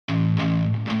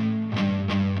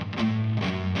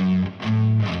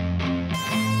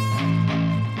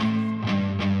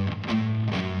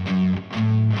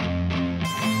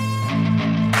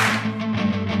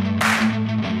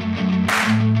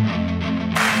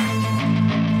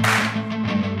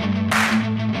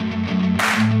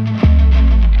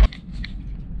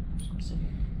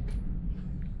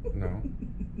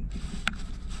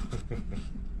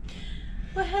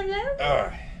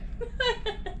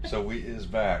So we is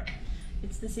back.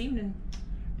 It's this evening.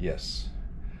 Yes.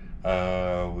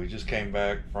 We just came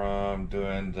back from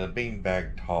doing the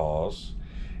beanbag toss,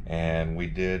 and we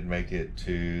did make it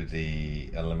to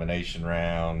the elimination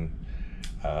round,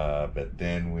 but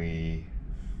then we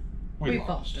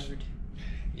lost. Faltered.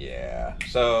 Yeah.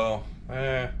 So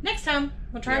next time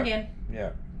we'll try again. Yeah.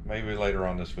 Maybe later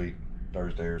on this week,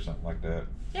 Thursday or something like that.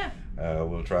 Yeah.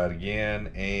 We'll try it again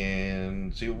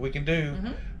and see what we can do.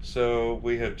 So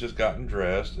we have just gotten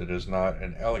dressed. It is not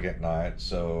an elegant night,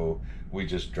 so we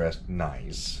just dressed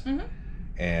nice.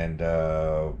 And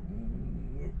we're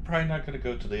probably not going to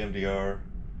go to the MDR.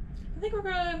 I think we're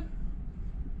going to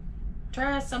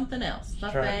try something else.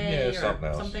 Buffet or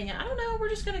something. I don't know. We're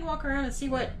just going to walk around and see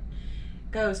what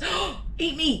goes.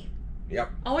 Eat me!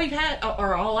 Yep. All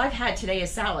I've had today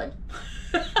is salad.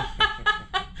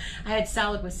 I had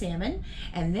salad with salmon,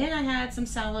 and then I had some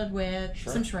salad with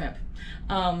some shrimp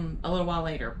a little while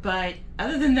later. But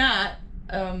other than that,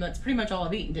 that's pretty much all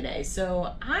I've eaten today.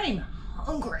 So I'm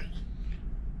hungry.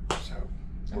 So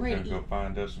we're going to go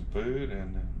find us some food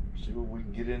and see what we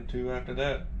can get into after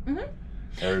that.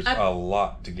 There's a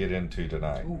lot to get into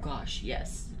tonight. Oh gosh,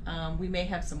 yes. We may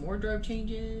have some wardrobe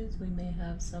changes. We may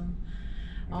have some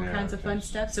all kinds of fun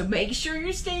stuff. So make sure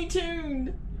you stay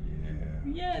tuned.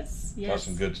 Yes. Got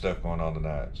some good stuff going on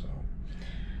tonight. So,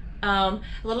 a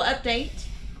little update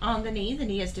on the knee. The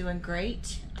knee is doing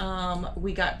great.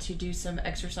 We got to do some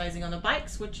exercising on the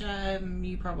bikes, which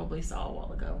you probably saw a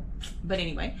while ago. But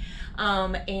anyway,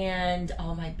 and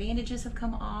all my bandages have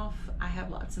come off. I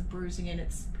have lots of bruising and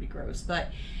it's pretty gross.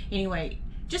 But anyway,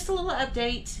 just a little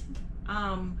update.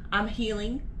 I'm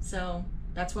healing, so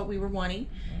that's what we were wanting.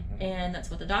 And that's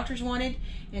what the doctors wanted.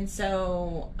 And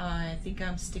so I think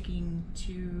I'm sticking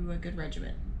to a good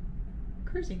regimen.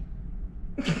 Cruising.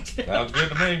 Sounds good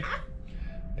to me.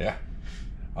 Yeah.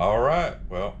 All right.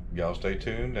 Well, y'all stay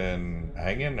tuned and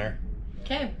hang in there.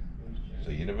 Okay.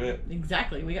 See you in a bit.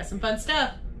 Exactly. We got some fun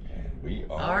stuff. And we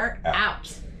are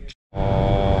out.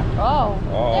 Oh,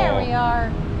 there we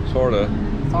are. Sort of.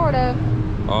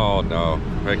 Oh no,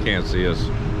 I can't see us.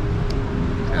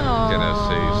 Can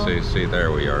I see,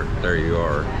 there we are. There you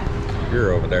are.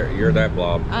 You're over there. You're that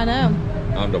blob. I know.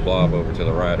 I'm the blob over to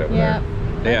the right over there.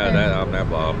 Yeah, I'm that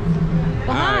blob.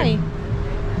 Well, hi.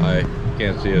 Hi.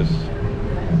 Can't see us.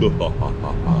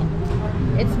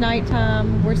 It's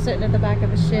nighttime. We're sitting at the back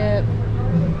of a ship,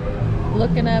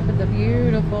 looking up at the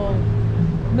beautiful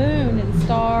moon and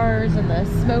stars and the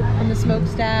smoke from the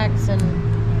smokestacks, and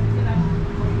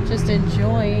just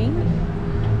enjoying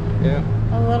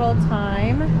a little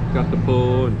time. Got the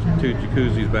pool and 2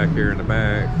 jacuzzis back here in the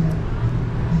back.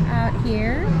 Out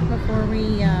here before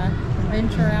we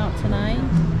venture out tonight.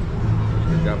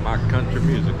 Got my country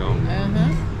music on.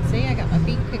 See, I got my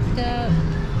feet picked up.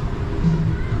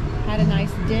 Had a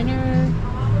nice dinner.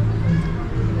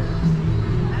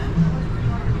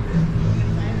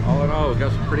 All in all, we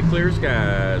got some pretty clear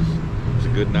skies. It's a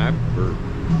good night for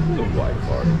the white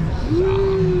party.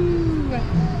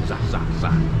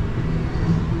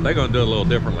 They're gonna do it a little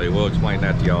differently. We'll explain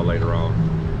that to y'all later on.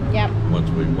 Yep. Once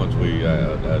we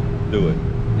do it.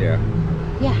 Yeah.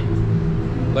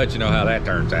 Let you know how that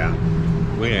turns out.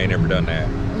 We ain't ever done that.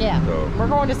 Yeah. So we're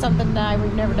going to something tonight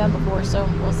we've never done before, so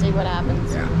we'll see what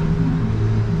happens. Yeah.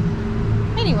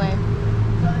 Anyway.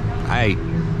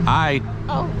 Hi.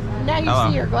 Oh, now you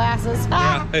see your glasses.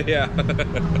 Yeah.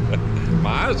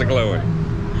 My eyes are glowing.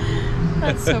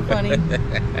 That's so funny.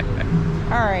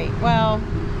 All right. Well.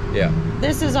 Yeah.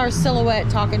 This is our silhouette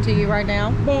talking to you right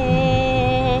now.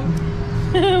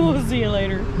 We'll see you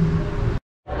later.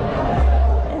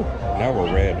 Oh, now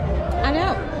we're red. I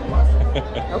know.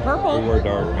 Or purple. We were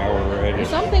dark, now we're red. Or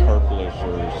something. Purplish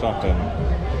or something.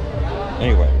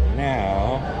 Anyway,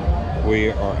 now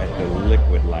we are at the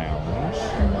Liquid Lounge.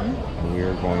 And we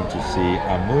are going to see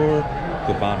Amor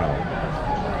Cubano.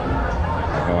 I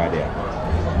have no idea.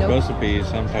 It's supposed to be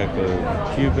some type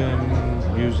of Cuban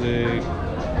music,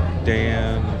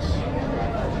 dance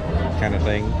kind of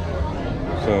thing.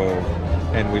 So,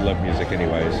 and we love music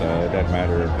anyway, so it doesn't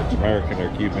matter if it's American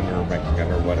or Cuban or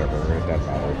Mexican or whatever, it doesn't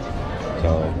matter.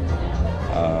 So,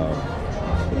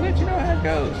 we'll let you know how it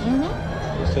goes.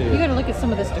 We'll see. You gotta look at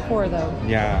some of this decor though.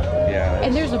 Yeah.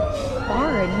 And there's a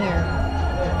bar in here.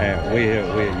 And we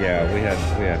hadn't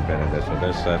been in this one.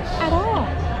 That's at all.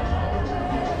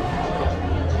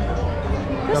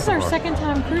 This is our second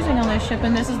time cruising on this ship,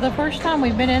 and this is the first time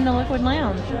we've been in the Liquid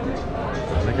Lounge.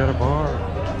 They got a bar.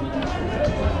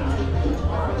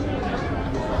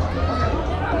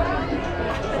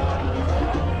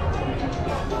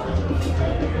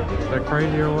 Is that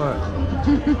crazy or what?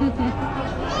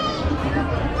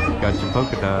 Got your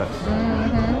polka dots.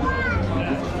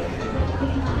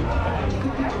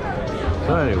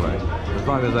 So anyway, as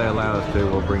long as they allow us to,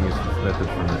 we'll bring you some snippets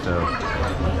from the show.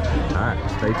 Alright,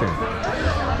 stay tuned.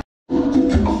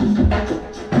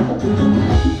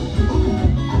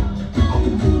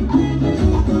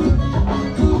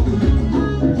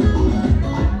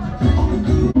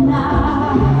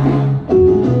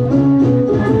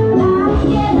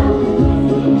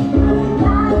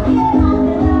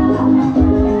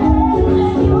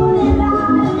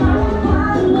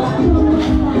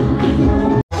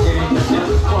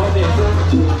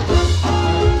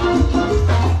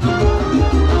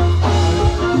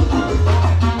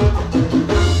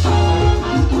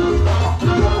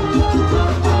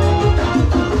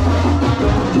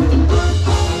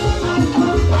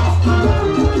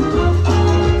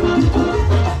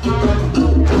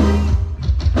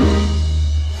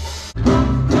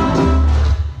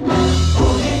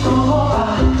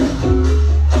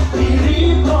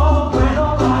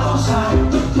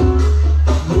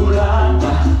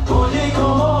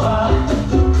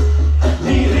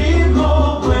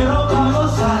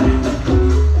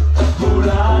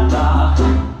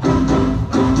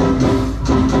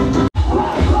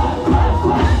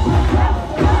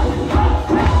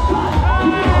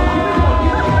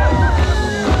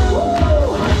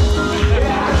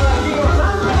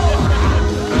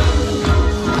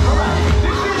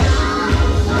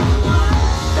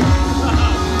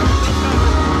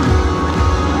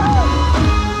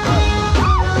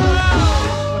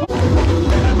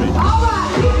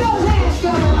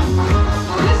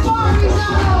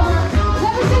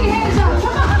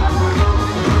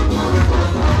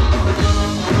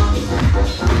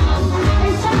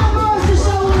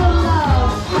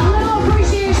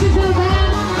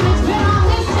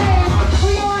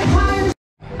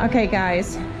 Okay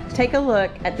guys, take a look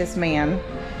at this man.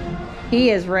 He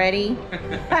is ready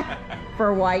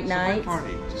for white night.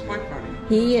 Just white party.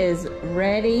 He is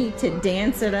ready to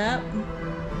dance it up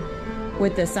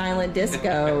with the silent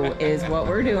disco is what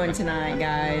we're doing tonight,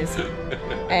 guys.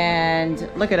 And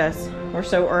look at us. We're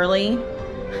so early.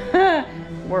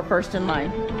 We're first in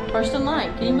line. First in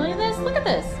line. Can you believe this? Look at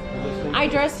this. I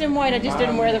dressed in white. I just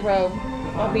didn't wear the robe.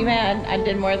 Don't be mad. I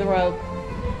didn't wear the robe.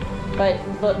 But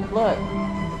look.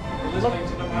 Look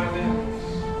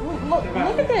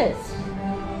at this.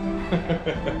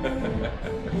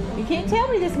 You can't tell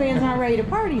me this man's not ready to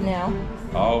party now.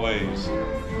 Always.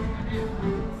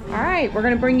 All right, we're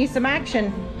gonna bring you some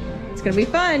action. It's gonna be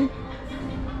fun.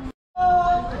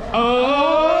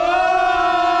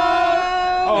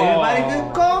 Everybody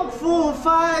can kung fu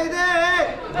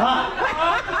fighting.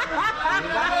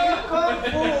 Everybody kung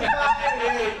fu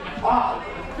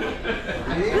fighting.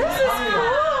 This is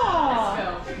cool.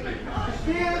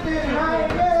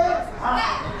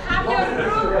 Have your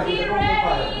rookie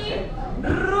ready.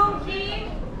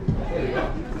 Rookie.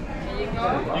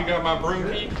 You got my broom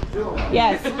key?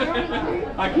 Yes.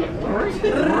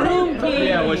 Rookie.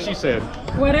 Yeah, what she said.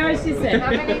 Whatever she said.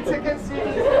 How many tickets do you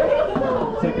need?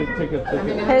 Ticket. How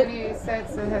many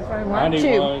sets? It has one. I need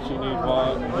Two. one, she needs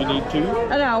one. You need two? Oh,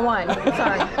 no, one.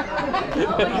 Sorry.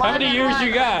 How many years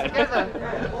you got?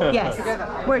 Yes,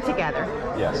 we're together.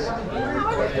 Yes.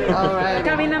 All right.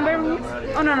 Cabin number?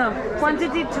 Oh, no.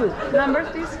 Quantity 2. Number,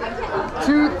 please.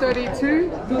 232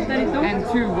 232. and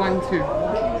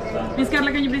 212. Miss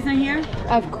Carla, can you please stand here?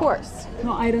 Of course.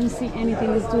 No, I don't see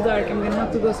anything. It's too dark. I'm going to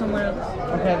have to go somewhere else.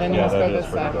 Okay, then you must go this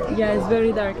side. Yeah, it's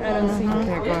very dark. I don't see.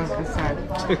 Okay, go this side.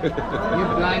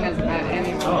 You're blind as bad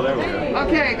anyway. Oh, there we go.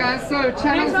 Okay, guys, so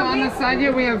channels are on the side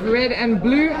here. We have red and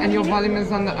blue, and your volume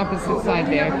is on the opposite side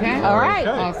there, okay? All right.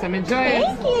 Awesome. Enjoy it.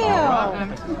 Thank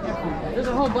you. There's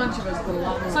a whole bunch of us, but a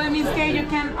lot more. So it means that you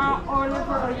can order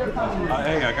for your family.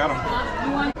 Hey, I got them.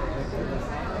 You want?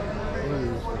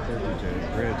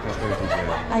 Red's got their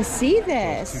DJ. I see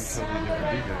this.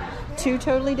 Two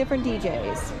totally different DJs. Two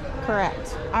totally different DJs.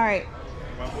 Correct. All right.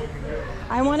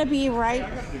 I want to be right.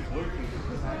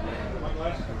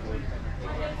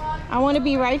 I want to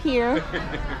be right here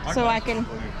so I can.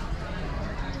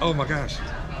 Oh my gosh.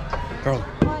 Carla.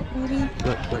 What, baby?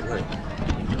 Look.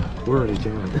 We're already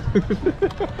jamming.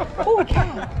 Oh, a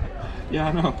cat. Yeah,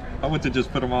 I know. I went to just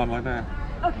put them on like that.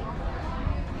 Okay.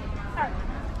 Sorry.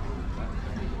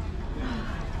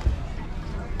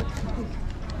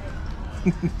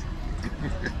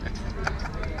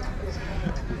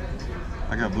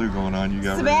 I got blue going on. You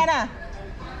got red. Savannah.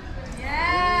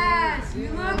 Yes, you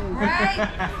look great.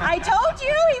 I told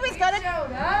you he was gonna.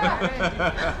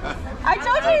 I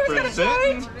told you he was gonna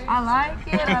change. I like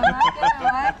it.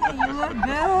 You look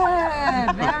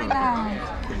good. Very nice.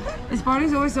 This party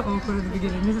is always so awkward at the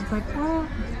beginning. It's like, oh.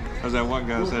 As that one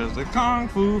guy says, the Kung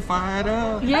Fu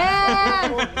Fighter.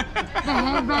 Yes! The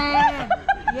headband.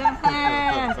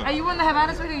 Yes. Are you want to have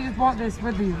attitude or you just want this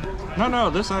with you? No,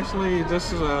 this is, you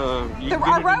can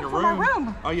get it in your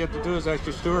room. All you have to do is ask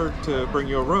your steward to bring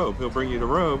you a robe. He'll bring you the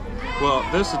robe. Well,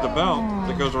 this is the belt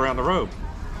that goes around the robe.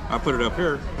 I put it up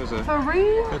here as a... For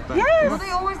real? Yes. Were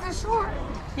they always this short?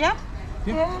 Yeah.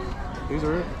 Yeah. These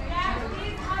are it.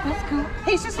 That's cool.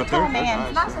 He's just a tall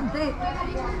man. Nice and thick.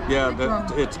 Yeah,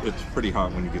 it's pretty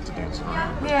hot when you get to dancing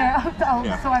around. Yeah.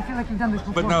 So I feel like you've done this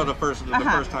before. But no, the first time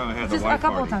I had the just white a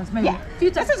couple party. of times, maybe. Yeah.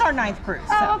 This is our 9th cruise.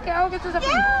 So. Oh, okay. I'll get this up.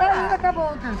 Yeah. A couple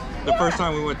of cruises. The first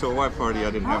time we went to a white party, I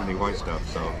didn't have any white stuff,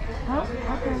 so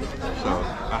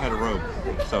I had a robe,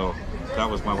 so that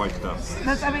was my white stuff.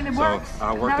 It works. So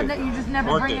I worked it. You just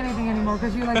never bring anything anymore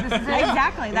because you're like, this is it.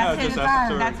 Exactly.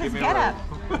 That's his get-up.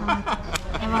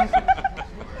 I like it.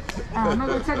 I'm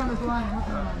gonna go check on this line.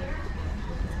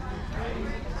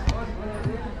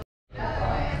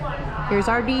 Here's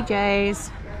our DJs.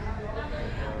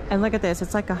 And look at this.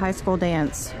 It's like a high school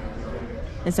dance.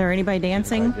 Is there anybody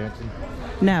dancing?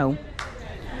 No.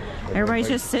 Everybody's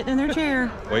just sitting in their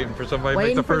chair. Waiting for somebody to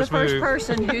make the first move. Waiting for the first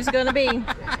person. Who's it gonna be?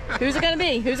 Who's it gonna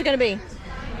be? Who's it gonna be?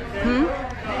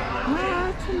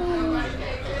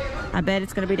 I bet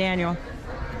it's gonna be Daniel.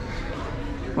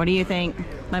 What do you think?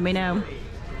 Let me know.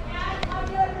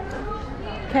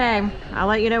 Okay, I'll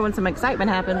let you know when some excitement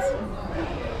happens.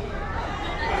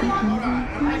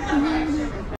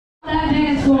 That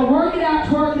dance floor, work it out,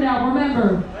 twerk it out.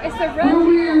 Remember, It's the we're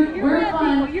weird, we're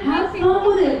fun. Have fun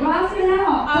with it, rock it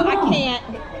out. Come I on. can't.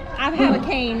 I have a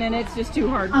cane and it's just too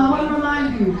hard for I me. want to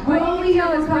remind you, we're only here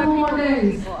a couple more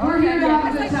days. We're here to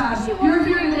have a good time. You're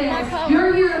here to dance.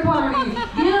 You're here to party.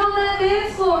 Get on that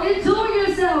dance floor. Enjoy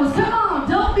yourselves. Come on,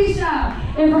 don't be shy.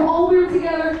 If we're all weird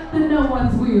together, then no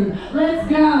one's weird. Let's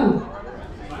go.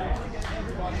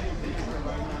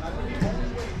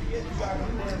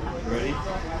 Ready?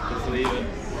 Let's leave it.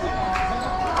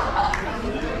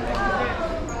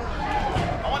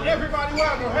 I want everybody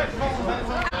wearing their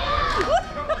headphones.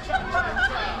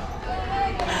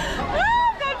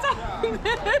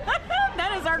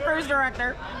 That is our cruise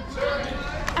director.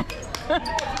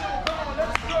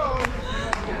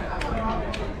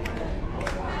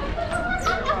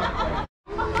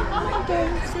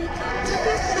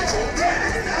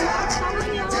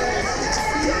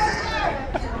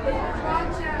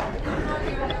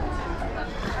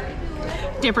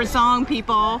 Different song,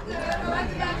 people.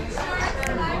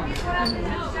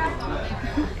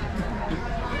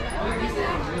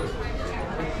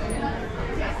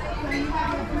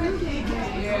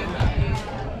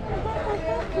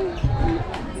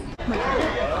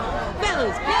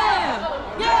 Fellas, yeah,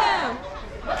 yeah,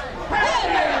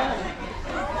 yeah.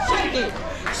 Shake it,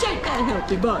 shake that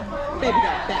healthy butt, baby,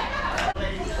 got that.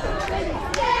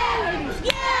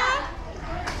 Yeah.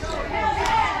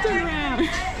 Turn around.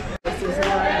 This is what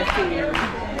I feel.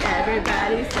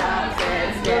 Everybody stops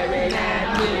and staring at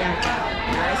me.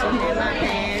 I should hit my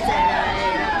pants and I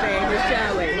ain't afraid to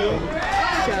show it.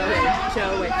 Show it,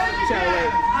 show it, show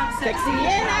it. I'm sexy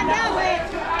and I know it.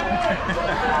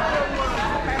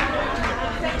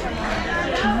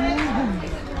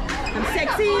 I'm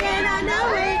sexy and I know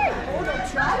it.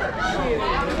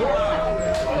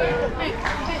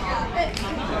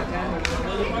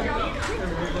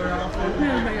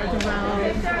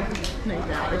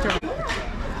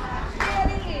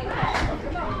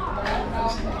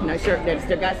 No shirt, they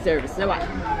still got service. No, what?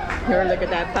 Girl, look at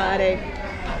that body.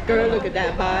 Girl, look at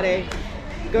that body.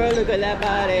 Girl, look at that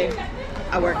body.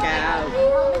 I work out.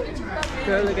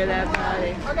 Girl, look at that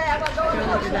body. Girl,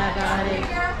 look at that body.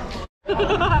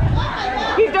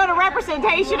 He's doing a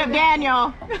representation of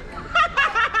Daniel.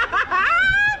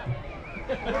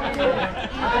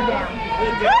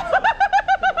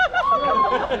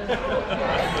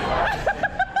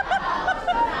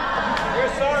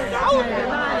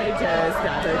 Everybody just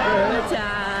got a good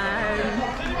time.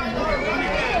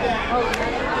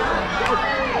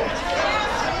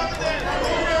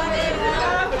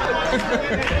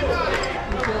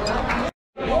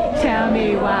 Tell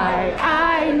me why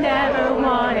I never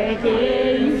want to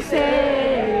hear you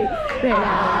say that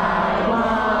I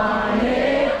want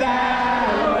it that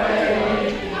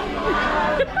way.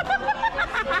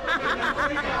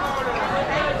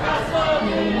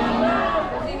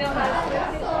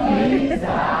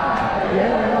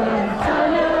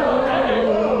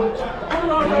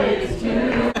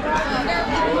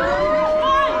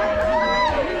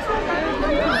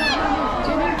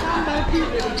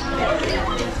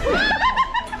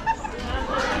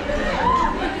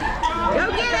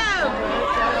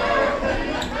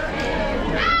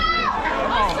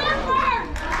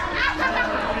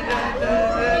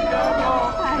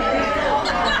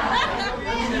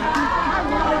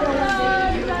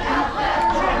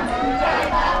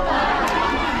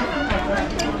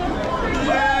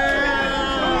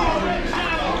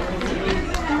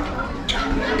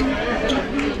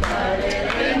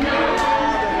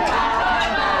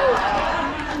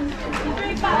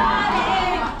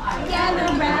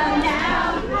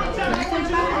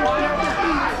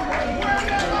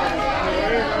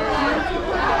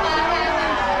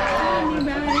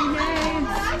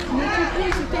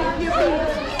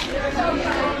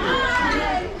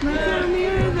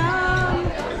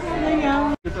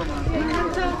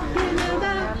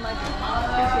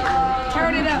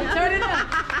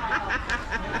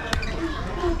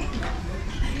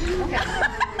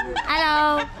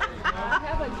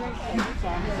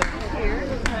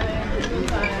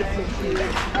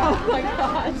 my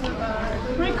God.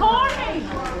 Recording!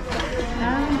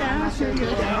 Down, down, show your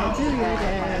dad, do your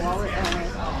dad.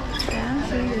 Down,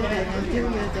 show your dad, do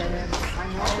your dad.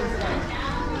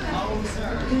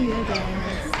 Do your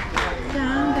dance.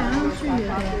 Down, down, show your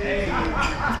dad.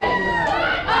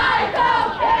 I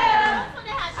don't care!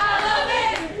 I love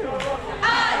it!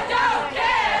 I don't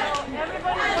care!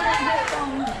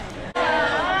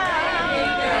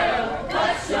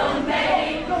 What's your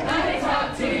name? Let me talk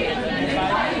to you. Let me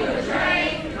buy you a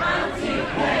drink. I'm too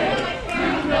late.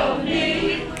 You know me.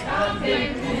 I'm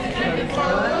thinking for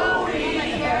a week.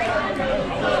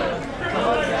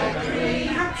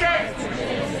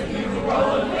 You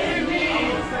roll with me.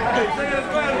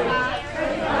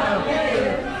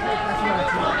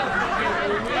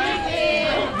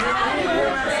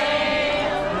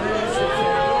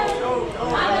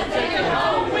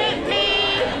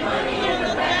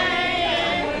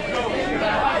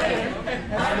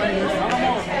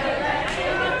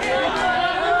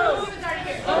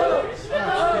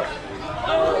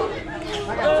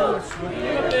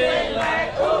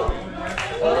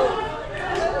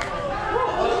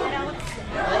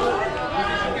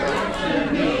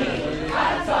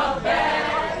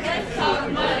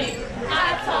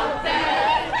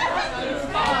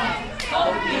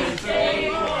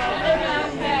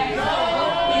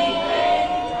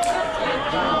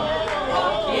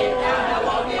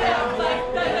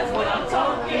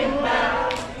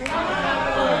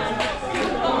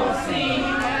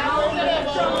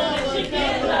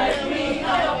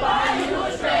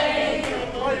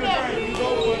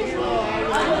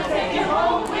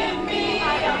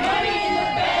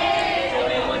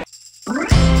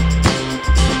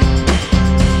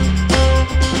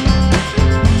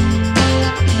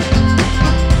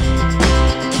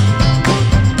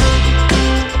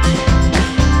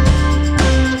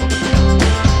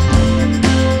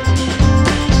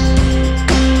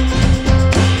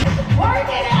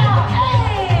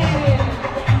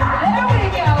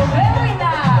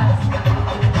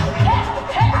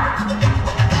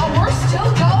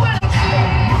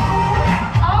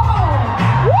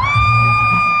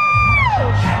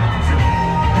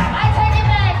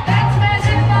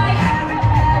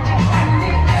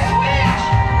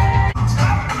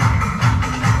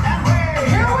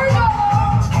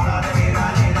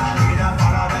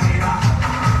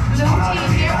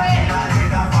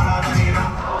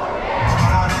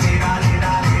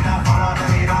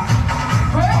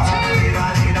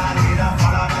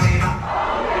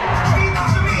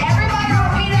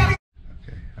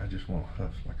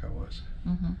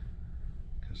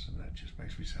 Because that just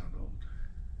makes me sound old.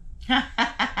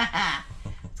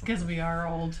 It's because we are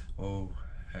old. Oh,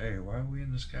 hey, why are we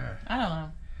in the sky? I don't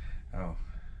know. Oh.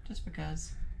 Just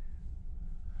because.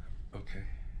 Okay.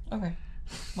 Okay.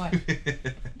 What?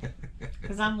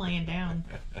 Because I'm laying down.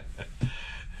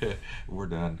 We're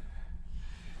done.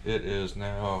 It is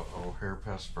now, oh, hair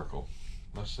past Sprinkle.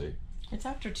 Let's see. It's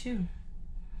after 2.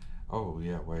 Oh,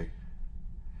 yeah, wait.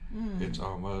 It's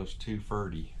almost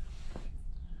 2:30.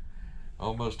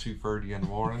 Almost 2:30 in the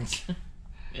mornings.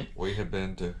 We have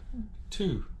been to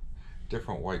 2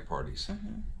 different white parties.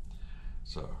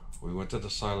 So we went to the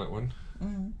silent one.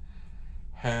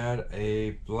 Had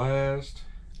a blast.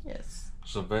 Yes.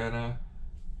 Savannah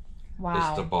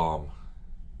Wow. is the bomb.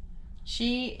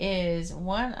 She is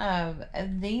one of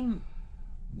the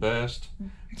best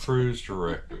cruise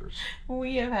directors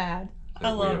we have had. that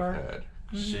I love we have her. had.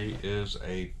 She is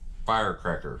a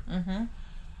firecracker.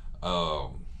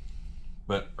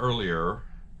 But earlier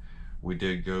we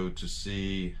did go to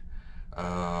see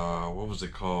what was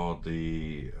it called,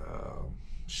 the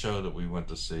show that we went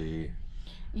to see.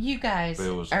 You guys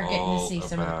It was are getting to all see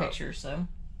some of the about pictures, so.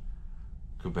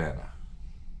 Cabana.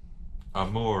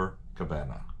 Amor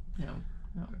Cabana. No.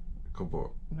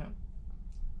 Cabor. No.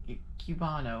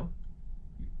 Cubano.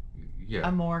 Yeah.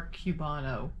 Amor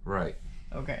Cubano. Right.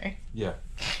 Okay. Yeah.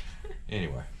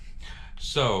 Anyway,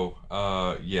 so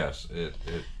yes, it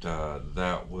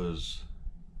that was,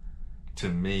 to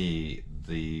me,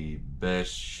 the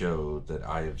best show that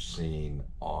I have seen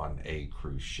on a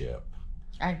cruise ship.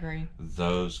 I agree.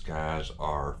 Those guys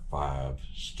are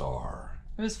 5-star.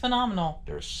 It was phenomenal.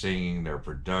 Their singing, their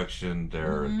production,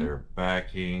 their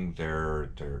backing, their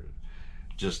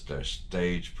just their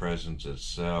stage presence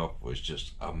itself was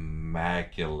just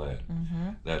immaculate.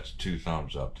 That's 2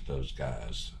 thumbs up to those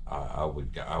guys. I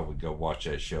would go watch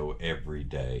that show every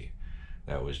day.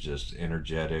 That was just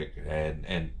energetic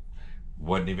and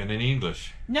wasn't even in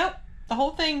English. Nope. The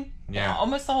whole thing. Yeah.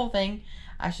 Almost the whole thing.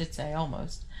 I should say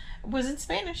almost. Was in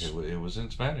Spanish. It was in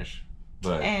Spanish.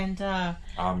 But and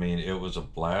I mean, it was a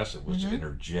blast. It was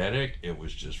energetic. It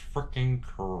was just freaking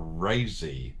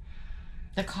crazy.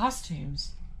 the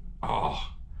costumes.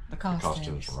 Oh, The the costumes.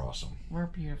 costumes were awesome. Were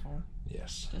beautiful.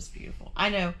 Yes. Just beautiful. I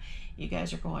know you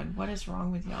guys are going, what is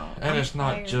wrong with y'all? And it's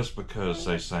not tired. just because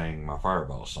they sang my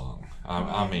Fireball song.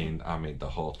 I mean, the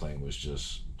whole thing was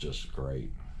just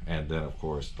great. And then, of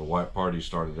course, the white party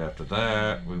started after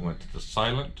that. We went to the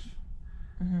silent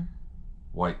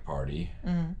white party,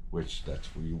 which that's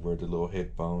where you wear the little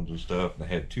headphones and stuff. And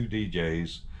they had 2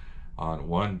 DJs on,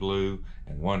 one blue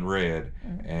and one red,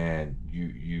 and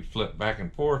you flip back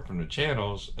and forth from the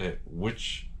channels at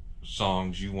which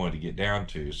songs you wanted to get down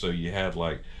to. So you had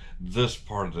like this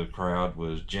part of the crowd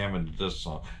was jamming to this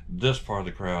song, this part of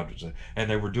the crowd was, and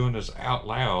they were doing this out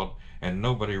loud, and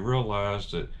nobody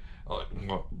realized that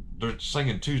they're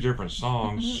singing 2 different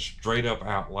songs straight up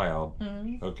out loud.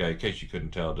 Okay, in case you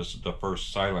couldn't tell, this is the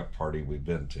first silent party we've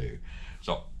been to,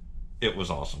 so it was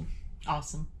awesome.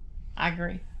 Awesome. I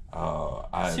agree.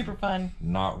 I've Super fun.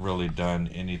 not really done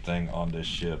anything on this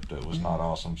ship that was not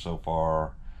awesome so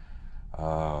far.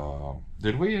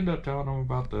 Did we end up telling them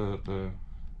about the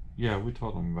yeah, we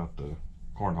told them about the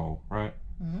cornhole, right?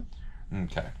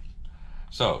 Okay.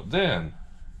 So then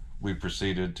we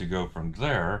proceeded to go from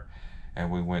there,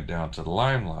 and we went down to the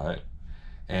Limelight,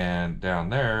 and down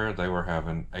there they were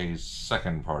having a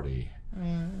second party.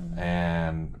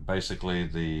 And basically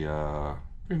the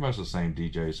pretty much the same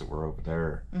DJs that were over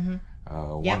there.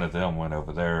 One of them went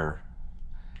over there,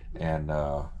 and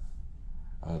the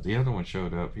other one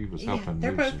showed up. He was helping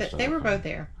they're move both some th- stuff. they were both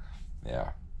there.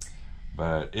 Yeah,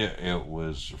 but it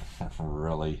was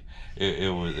really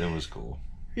it was cool.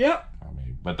 Yep. I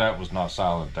mean, but that was not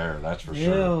silent there. That's for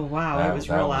sure. Oh wow, that it was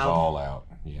real loud. all out.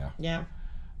 Yeah. Yeah.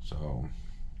 So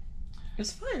It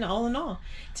was fun, all in all.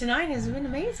 Tonight has been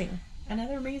amazing.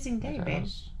 Another amazing day, it babe.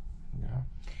 has. Yeah.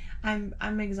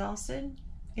 I'm exhausted.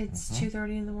 It's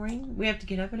 2:30 in the morning. We have to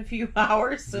get up in a few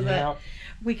hours so that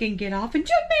we can get off in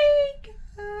Jamaica.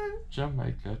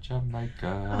 Jamaica.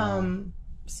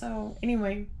 So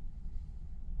anyway,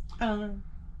 I don't know.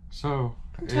 So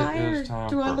I'm it tired. is time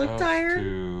Do for I look us tired?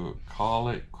 to call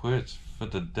it quits for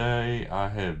the day. I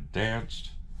have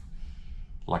danced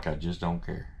like I just don't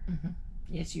care,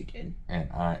 Yes, you did. and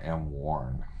I am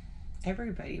worn.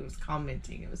 Everybody was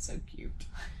commenting. It was so cute.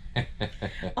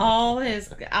 All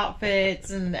his outfits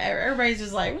and everybody's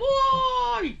just like,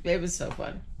 whoa! It was so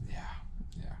fun. Yeah,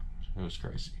 it was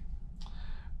crazy.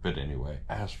 But anyway,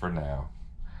 as for now,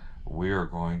 we are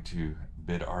going to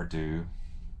bid our due.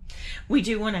 We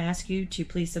do want to ask you to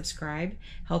please subscribe,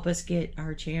 help us get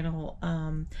our channel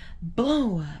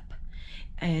blow up,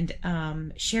 and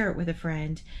share it with a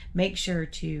friend. Make sure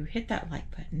to hit that like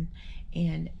button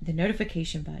and the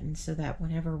notification button so that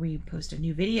whenever we post a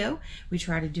new video, we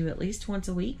try to do at least once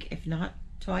a week, if not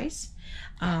twice.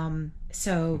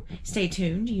 So stay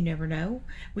tuned. You never know.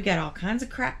 We got all kinds of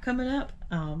crap coming up.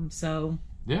 So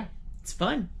Yeah, it's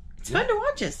fun. It's fun to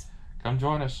watch us. come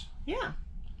join us. Yeah,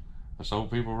 Us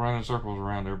old people running circles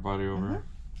around everybody over here.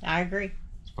 I agree.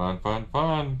 It's fun.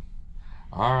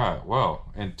 All right, well,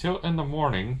 until in the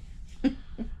morning,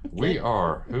 we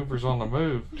are Hoovers on the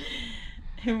Move.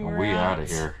 And We out of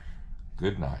here.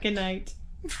 Good night. Good night.